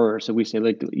Him first, if we say,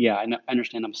 like, yeah, I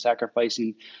understand I'm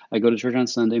sacrificing. I go to church on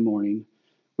Sunday morning,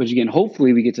 which again,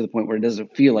 hopefully we get to the point where it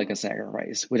doesn't feel like a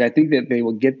sacrifice, which I think that they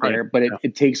will get Right. there, but Yeah.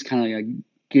 it takes kind of like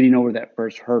getting over that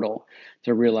first hurdle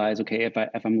to realize, okay,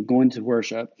 if I'm going to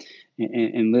worship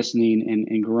and listening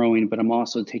and growing, but I'm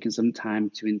also taking some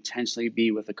time to intentionally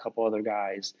be with a couple other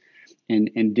guys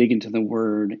and dig into the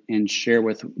word and share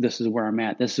with, this is where I'm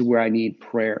at. This is where I need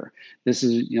prayer. This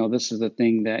is the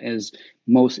thing that is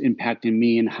most impacting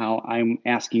me and how I'm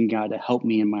asking God to help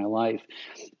me in my life.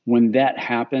 When that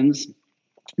happens,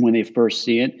 when they first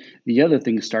see it, the other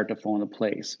things start to fall into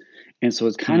place. And so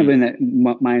it's kind of Mm, in that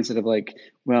mindset of like,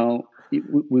 well,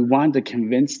 we want to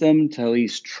convince them to at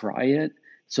least try it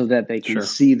so that they can sure.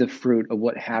 see the fruit of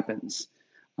what happens.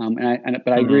 But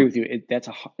I agree Hmm. with you. That's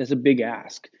a big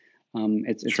ask.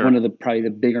 It's one Sure. of the probably the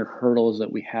bigger hurdles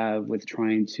that we have with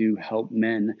trying to help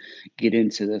men get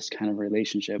into this kind of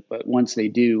relationship. But once they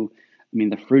do, I mean,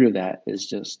 the fruit of that is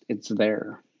just it's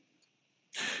there.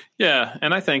 Yeah,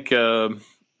 and I think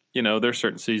there's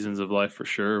certain seasons of life for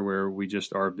sure where we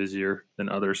just are busier than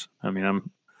others. I mean,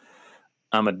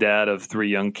 I'm a dad of 3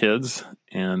 young kids,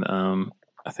 and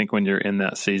I think when you're in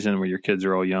that season where your kids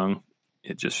are all young,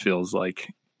 it just feels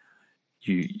like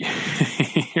you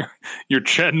you're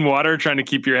treading water, trying to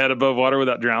keep your head above water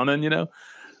without drowning.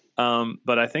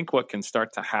 But I think what can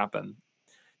start to happen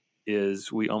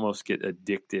is we almost get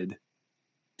addicted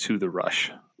to the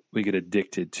rush. We get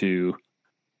addicted to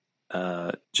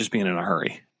just being in a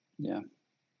hurry. Yeah.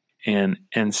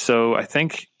 And so I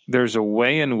think there's a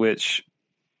way in which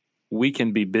we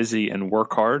can be busy and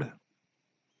work hard,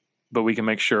 but we can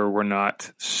make sure we're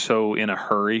not so in a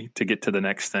hurry to get to the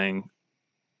next thing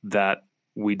that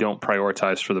we don't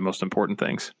prioritize for the most important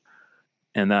things.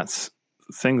 And that's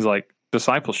things like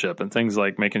discipleship and things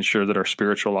like making sure that our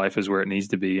spiritual life is where it needs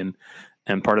to be.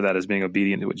 And part of that is being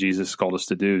obedient to what Jesus called us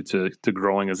to do, to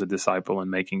growing as a disciple and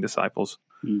making disciples.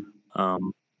 Mm.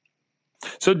 Um,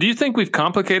 So do you think we've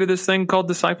complicated this thing called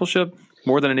discipleship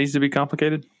more than it needs to be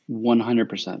complicated?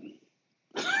 100%.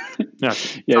 Yeah.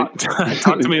 Yeah.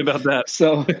 Talk to me about that.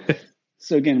 So,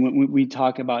 so again, when we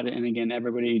talk about it, and again,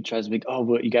 everybody tries to be, oh,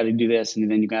 well, you got to do this, and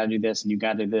then you got to do this, and you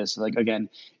got to do this. Like again,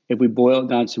 if we boil it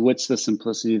down to what's the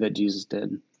simplicity that Jesus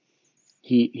did,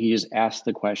 he just asked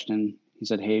the question. He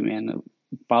said, "Hey, man,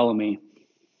 follow me."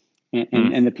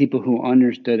 Mm, And the people who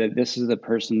understood that this is the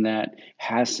person that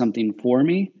has something for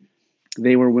me,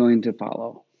 they were willing to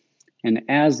follow. And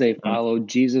as they mm, followed,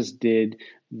 Jesus did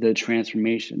the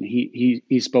transformation.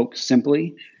 He spoke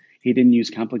simply. He didn't use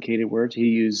complicated words. He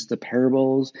used the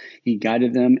parables. He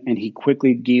guided them, and he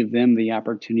quickly gave them the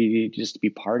opportunity just to be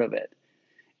part of it.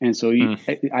 And so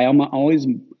mm, I am always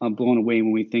blown away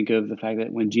when we think of the fact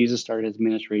that when Jesus started his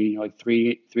ministry, like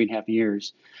 3.5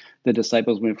 years, the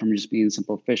disciples went from just being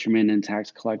simple fishermen and tax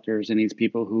collectors and these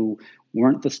people who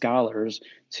weren't the scholars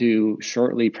to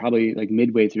shortly, probably like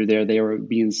midway through there, they were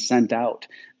being sent out.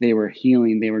 They were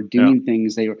healing. They were yeah. doing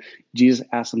things. Jesus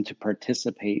asked them to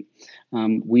participate.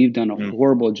 We've done a Mm,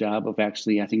 horrible job of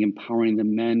actually, I think, empowering the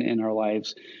men in our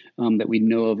lives that we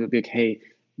know of. Like, hey,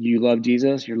 you love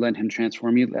Jesus, you're letting him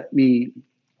transform you. Let me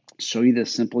show you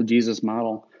this simple Jesus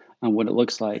model on what it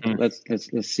looks like. mm,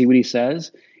 Let's see what he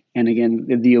says. And again,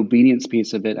 the obedience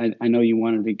piece of it, I know you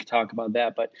wanted to talk about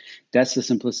that, but that's the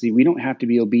simplicity. We don't have to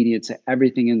be obedient to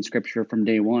everything in Scripture from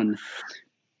day one,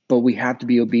 but we have to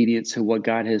be obedient to what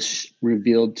God has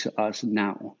revealed to us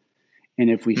now. And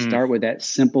if we mm, start with that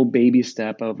simple baby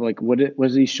step of like, what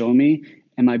does he show me?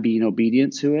 Am I being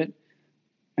obedient to it?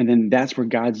 And then that's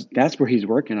where he's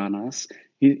working on us.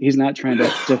 He's not trying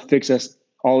to fix us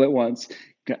all at once.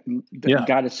 God, yeah.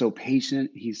 God is so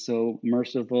patient. He's so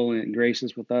merciful and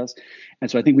gracious with us.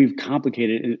 And so I think we've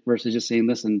complicated it versus just saying,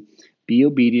 listen, be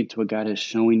obedient to what God is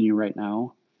showing you right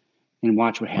now and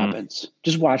watch what Mm, happens.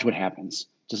 Just watch what happens.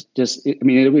 I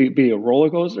mean, it'll be a roller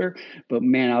coaster, but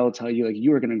man, I will tell you, like,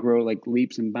 you are going to grow like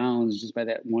leaps and bounds just by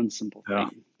that one simple yeah.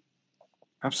 thing.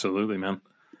 Absolutely, man.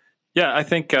 Yeah, I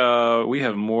think we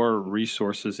have more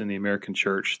resources in the American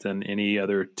church than any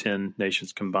other 10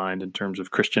 nations combined in terms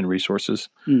of Christian resources.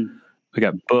 Mm. We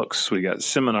got books, we got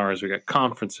seminars, we got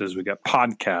conferences, we got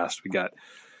podcasts, we got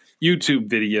YouTube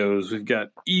videos, we've got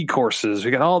e-courses,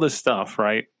 we got all this stuff,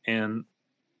 right? And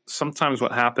sometimes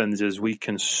what happens is we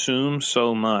consume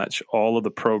so much, all of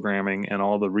the programming and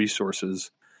all the resources,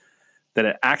 that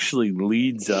it actually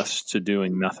leads us to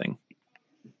doing nothing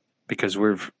because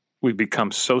we've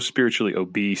become so spiritually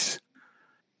obese,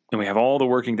 and we have all the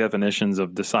working definitions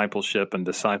of discipleship and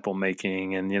disciple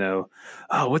making, and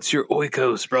oh, what's your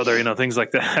oikos, brother? Things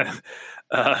like that.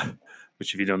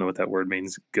 Which, if you don't know what that word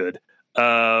means, good.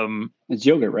 It's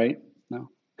yogurt, right? No.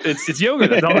 It's yoga.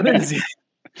 That's all it is.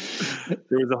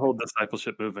 There was a whole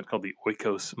discipleship movement called the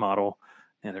oikos model,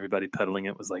 and everybody peddling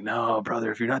it was like, no,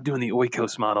 brother, if you're not doing the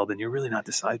oikos model, then you're really not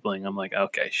discipling. I'm like,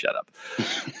 okay, shut up.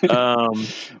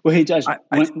 Well, hey, Josh, I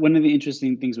one of the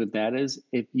interesting things with that is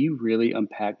if you really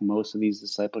unpack most of these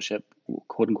discipleship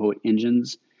quote unquote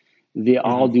engines, they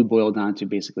all mhm. do boil down to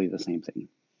basically the same thing.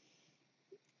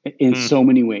 In Mm, so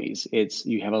many ways, it's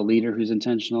you have a leader who's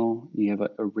intentional, you have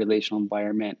a relational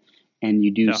environment, and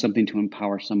you do yeah, something to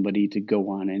empower somebody to go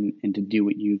on and to do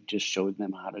what you just showed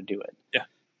them how to do it.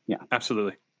 yeah.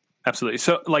 Absolutely. Absolutely.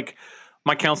 So like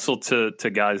my counsel to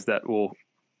guys that will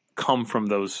come from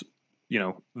those,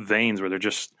 veins where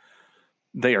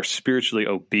they are spiritually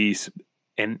obese,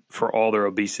 and for all their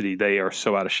obesity, they are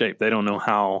so out of shape. They don't know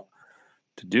how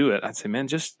to do it. I'd say, man,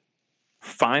 just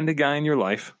find a guy in your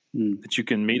life that you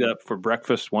can meet up for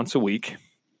breakfast once a week,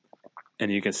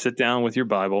 and you can sit down with your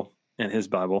Bible and his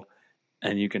Bible,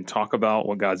 and you can talk about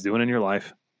what God's doing in your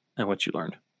life and what you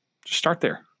learned. Just start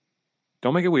there.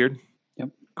 Don't make it weird. Yep.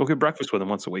 Go get breakfast with him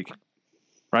once a week,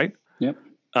 right? Yep.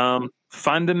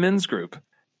 Find a men's group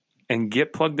and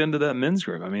get plugged into that men's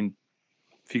group. I mean,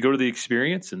 if you go to the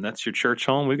Experience and that's your church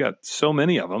home, we've got so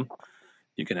many of them.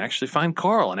 You can actually find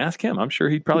Karl and ask him. I'm sure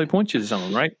he'd probably point you to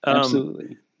someone, right?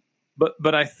 Absolutely.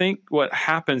 But I think what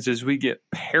happens is we get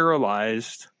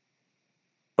paralyzed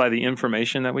by the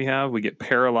information that we have. We get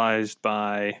paralyzed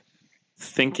by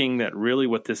thinking that really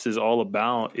what this is all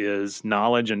about is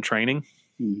knowledge and training.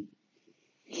 And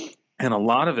a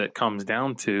lot of it comes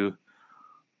down to,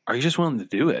 are you just willing to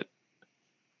do it?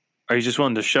 Are you just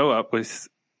willing to show up with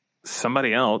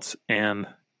somebody else and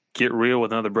get real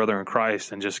with another brother in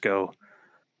Christ and just go,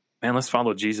 man, let's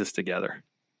follow Jesus together.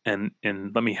 And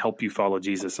let me help you follow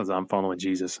Jesus as I'm following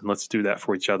Jesus. And let's do that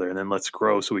for each other. And then let's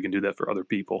grow so we can do that for other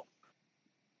people.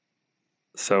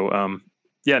 So,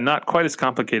 not quite as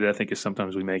complicated, I think, as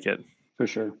sometimes we make it. For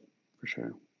sure.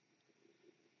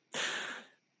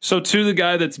 So to the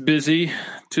guy that's busy,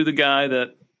 to the guy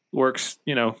that works,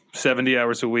 70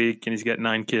 hours a week, and he's got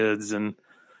 9 kids, and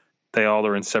they all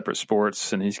are in separate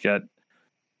sports, and he's got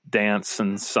dance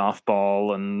and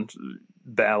softball and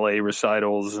ballet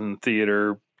recitals and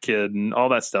theater kid and all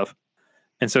that stuff.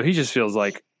 And so he just feels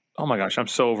like, oh my gosh, I'm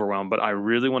so overwhelmed, but I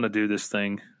really want to do this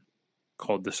thing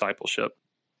called discipleship.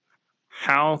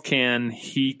 How can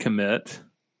he commit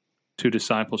to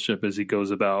discipleship as he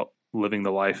goes about living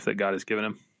the life that God has given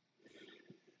him?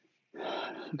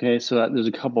 Okay, so there's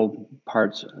a couple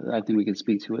parts I think we can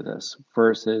speak to with this.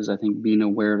 First is, I think, being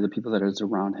aware of the people that is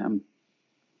around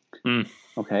him.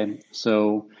 Okay,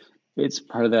 so it's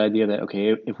part of the idea that,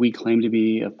 okay, if we claim to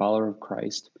be a follower of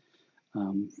Christ,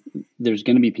 there's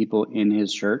going to be people in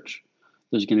his church.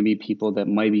 There's going to be people that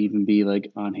might even be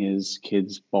like on his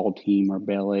kids' ball team or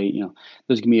ballet.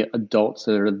 There's going to be adults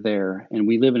that are there. And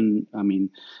we live in,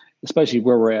 especially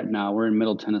where we're at now, we're in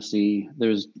Middle Tennessee.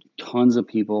 There's tons of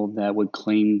people that would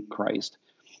claim Christ.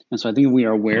 And so I think we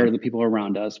are aware of the people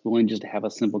around us, willing just to have a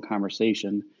simple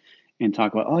conversation and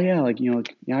talk about, I go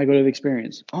to the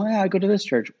Experience. Oh yeah, I go to this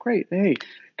church. Great. Hey,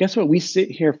 guess what? We sit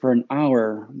here for an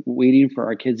hour waiting for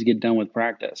our kids to get done with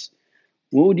practice.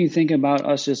 What would you think about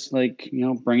us just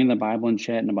bringing the Bible and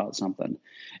chatting about something?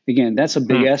 Again, that's a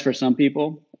big ask for some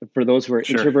people. For those who are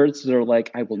introverts, they're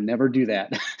like, I will never do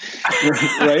that.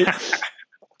 Right?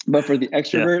 But for the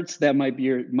extroverts, that might be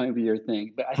your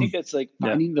thing. But I think that's like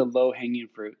finding the low hanging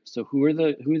fruit. So who are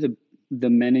the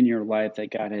men in your life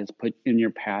that God has put in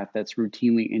your path, that's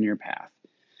routinely in your path?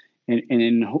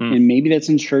 And maybe that's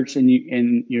in church, and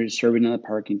you're serving on the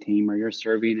parking team, or you're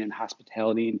serving in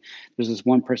hospitality, and there's this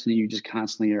one person that you just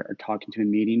constantly are talking to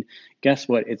and meeting. Guess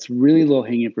what? It's really low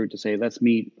hanging fruit to say, let's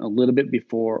meet a little bit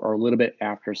before or a little bit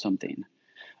after something.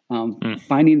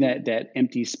 Finding that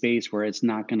empty space where it's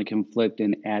not going to conflict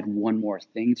and add one more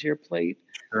thing to your plate,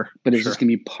 but it's just going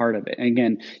to be part of it. And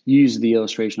again, use the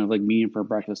illustration of like meeting for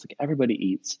breakfast. Like everybody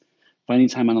eats. Finding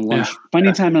time on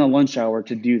a lunch hour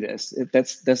to do this.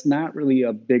 That's not really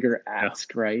a bigger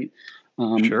ask, right?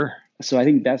 So I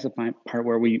think that's the part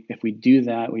where if we do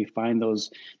that, we find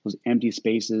those empty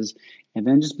spaces, and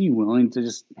then just be willing to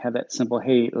just have that simple,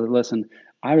 hey, listen,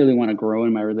 I really want to grow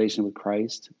in my relation with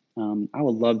Christ. I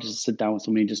would love to just sit down with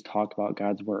somebody and just talk about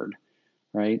God's word,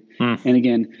 right? And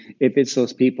again, if it's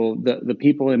those people, the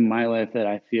people in my life that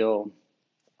I feel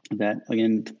that,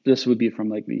 again, this would be from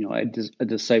like, a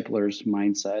discipler's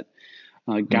mindset.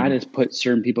 God has put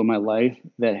certain people in my life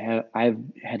that I've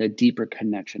had a deeper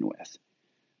connection with,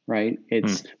 right?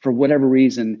 It's for whatever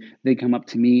reason, they come up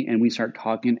to me and we start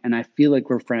talking, and I feel like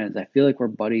we're friends. I feel like we're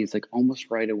buddies, like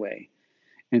almost right away.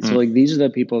 And so like, these are the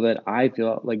people that I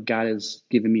feel like God has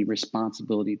given me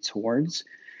responsibility towards.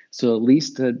 So at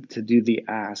least to do the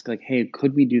ask, like, hey,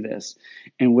 could we do this?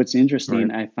 And what's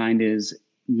interesting, I find, is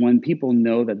when people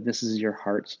know that this is your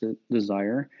heart's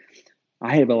desire,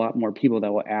 I have a lot more people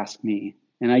that will ask me.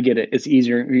 And I get it. It's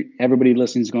easier. Everybody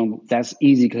listening is going, that's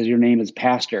easy because your name is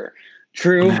Pastor.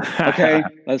 True. Okay.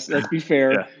 Let's be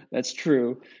fair. Yeah. That's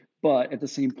true. But at the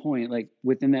same point, like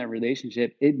within that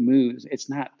relationship, it moves.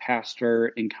 It's not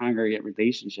pastor and congregate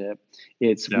relationship.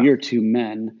 It's we are two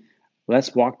men.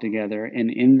 Let's walk together.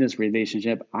 And in this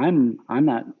relationship, I'm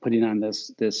not putting on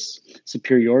this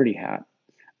superiority hat.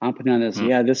 I'm putting on this. Mm.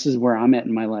 Yeah, this is where I'm at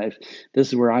in my life. This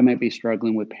is where I might be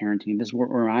struggling with parenting. This is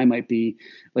where I might be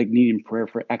like needing prayer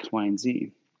for X, Y, and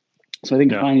Z. So I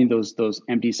think Yeah. finding those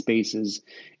empty spaces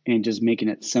and just making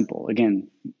it simple. Again,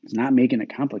 it's not making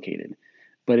it complicated.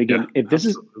 But Yeah. again,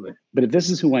 Absolutely. if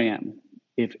this is who I am,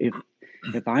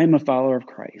 if I am a follower of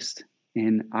Christ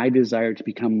and I desire to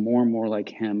become more and more like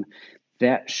him,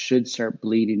 that should start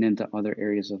bleeding into other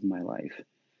areas of my life,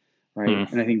 right?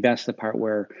 Mm. And I think that's the part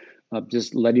where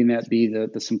just letting that be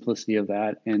the simplicity of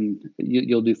that, and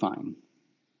you'll do fine.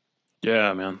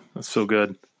 Yeah, man. That's so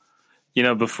good.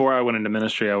 Before I went into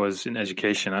ministry, I was in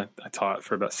education. I taught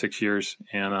for about 6 years.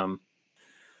 And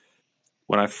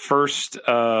when I first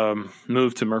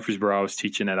moved to Murfreesboro, I was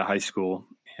teaching at a high school.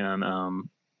 And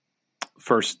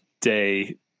first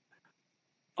day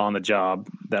on the job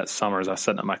that summer, as I was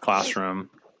setting up my classroom,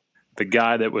 the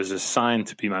guy that was assigned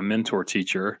to be my mentor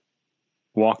teacher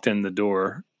walked in the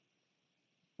door.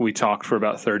 We talked for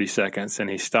about 30 seconds, and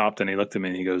he stopped and he looked at me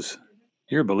and he goes,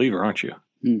 "You're a believer, aren't you?"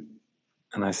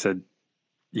 And I said,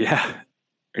 "Yeah."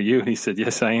 "Are you?" He said,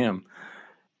 "Yes, I am."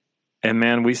 And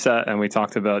man, we sat and we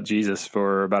talked about Jesus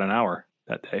for about an hour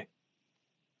that day.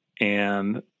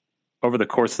 And over the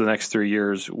course of the next 3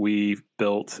 years, we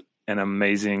built an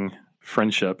amazing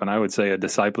friendship, and I would say a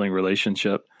discipling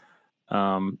relationship,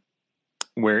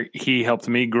 where he helped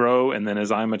me grow. And then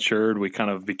as I matured, we kind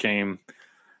of became,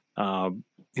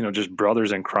 just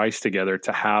brothers in Christ together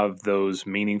to have those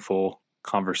meaningful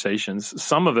conversations.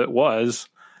 Some of it was,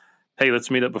 hey,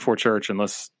 let's meet up before church and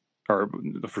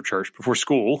before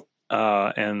school.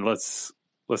 And let's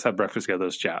have breakfast together.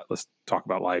 Let's chat. Let's talk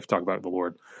about life, talk about the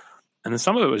Lord. And then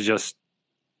some of it was just,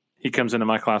 he comes into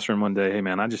my classroom one day, "Hey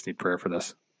man, I just need prayer for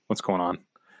this. What's going on?"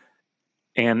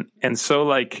 And so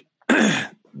like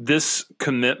this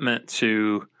commitment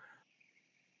to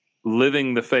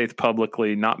living the faith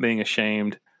publicly, not being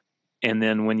ashamed. And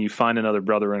then when you find another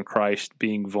brother in Christ,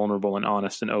 being vulnerable and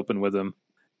honest and open with them,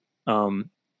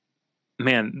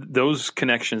 man, those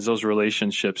connections, those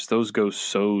relationships, those go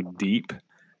so deep,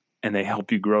 and they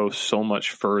help you grow so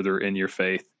much further in your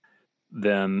faith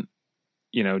than,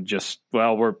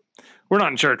 we're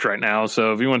not in church right now.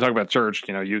 So if you want to talk about church,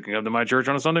 you can come to my church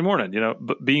on a Sunday morning,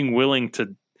 but being willing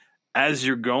to, as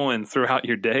you're going throughout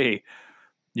your day,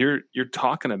 you're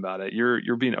talking about it.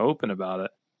 You're being open about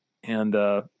it. And,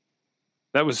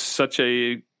 that was such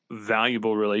a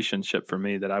valuable relationship for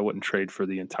me that I wouldn't trade for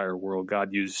the entire world.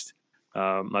 God used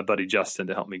my buddy Justin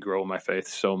to help me grow in my faith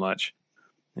so much,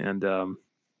 and I'm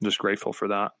just grateful for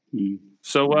that.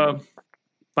 So,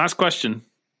 last question.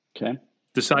 Okay.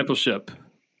 Discipleship,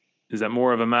 is that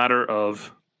more of a matter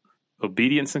of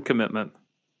obedience and commitment,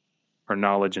 or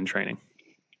knowledge and training?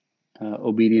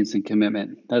 Obedience and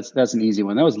commitment. That's an easy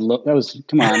one. That was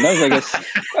come on. That was like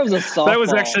that was a softball. That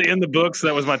was actually in the books.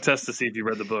 That was my test to see if you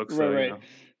read the book. So, right.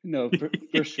 No,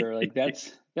 for sure. Like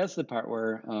that's the part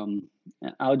where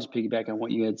I'll just piggyback on what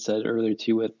you had said earlier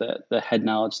too with the head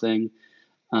knowledge thing.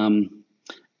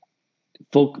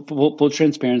 Full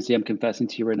transparency, I'm confessing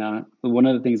to you right now. One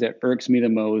of the things that irks me the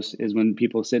most is when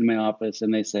people sit in my office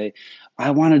and they say, "I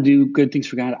want to do good things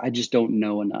for God. I just don't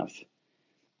know enough."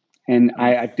 And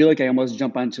I feel like I almost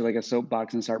jump onto like a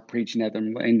soapbox and start preaching at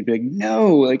them and be like,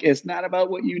 "No, like it's not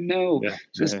about what you know.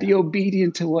 Just be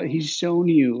obedient to what he's shown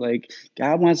you. Like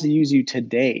God wants to use you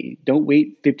today. Don't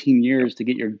wait 15 years to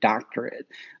get your doctorate.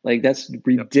 Like that's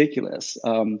ridiculous."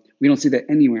 We don't see that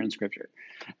anywhere in scripture,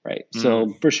 right?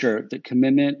 So for sure, the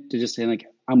commitment to just saying like,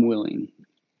 "I'm willing."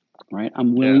 Right?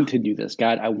 I'm willing to do this.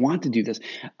 God, I want to do this.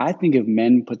 I think if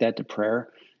men put that to prayer,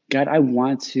 God, I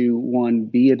want to, one,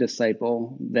 be a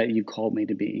disciple that you called me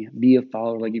to be a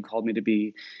follower like you called me to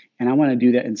be. And I want to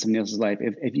do that in somebody else's life.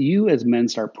 If you as men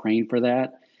start praying for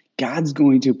that, God's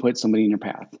going to put somebody in your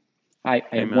path. I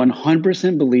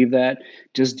 100% believe that.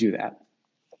 Just do that.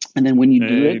 And then when you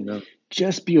do it,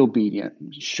 just be obedient.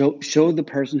 Show the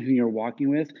person who you're walking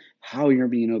with how you're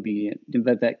being obedient.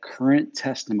 That current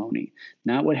testimony,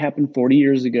 not what happened 40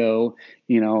 years ago,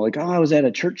 like, "Oh, I was at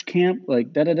a church camp,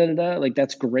 like da-da-da-da-da," like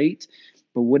that's great.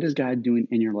 But what is God doing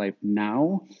in your life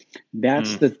now?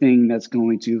 That's the thing that's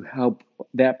going to help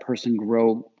that person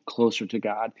grow closer to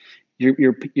God.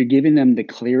 You're giving them the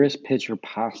clearest picture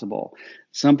possible.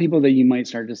 Some people that you might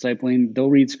start discipling, they'll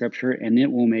read scripture and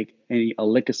it will make a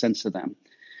lick of sense to them.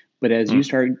 But as you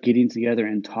start getting together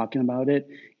and talking about it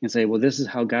and say, "Well, this is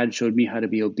how God showed me how to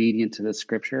be obedient to the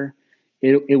scripture,"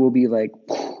 it will be like,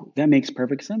 that makes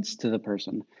perfect sense to the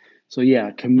person. So yeah,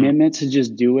 commitment to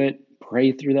just do it,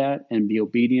 pray through that, and be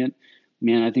obedient.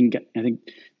 Man, I think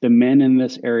the men in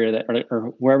this area that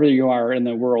or wherever you are in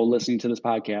the world listening to this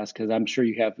podcast, because I'm sure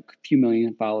you have a few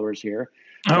million followers here,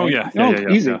 Oh, right? yeah.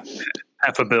 Easy. Yeah.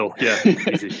 Half a bill. Yeah,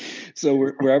 easy. So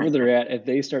wherever they're at, if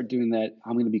they start doing that,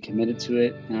 I'm going to be committed to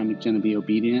it and I'm going to be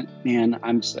obedient. Man,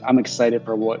 I'm excited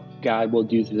for what God will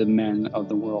do through the men of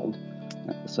the world.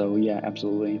 So yeah,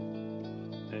 absolutely.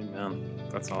 Amen.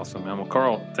 That's awesome, man. Well,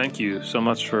 Karl, thank you so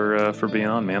much for being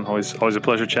on, man. Always a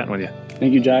pleasure chatting with you.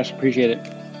 Thank you, Josh. Appreciate it.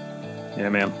 Yeah,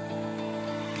 man.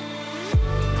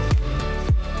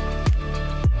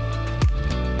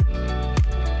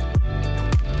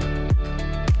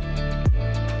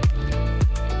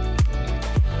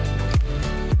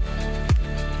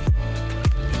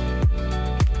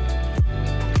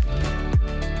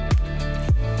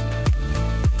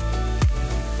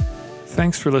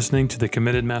 Thanks for listening to the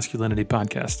Committed Masculinity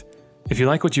Podcast. If you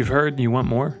like what you've heard and you want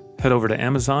more, head over to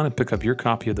Amazon and pick up your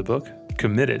copy of the book,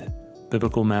 Committed: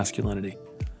 Biblical Masculinity.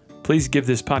 Please give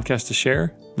this podcast a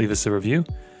share, leave us a review,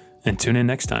 and tune in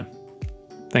next time.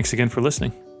 Thanks again for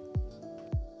listening.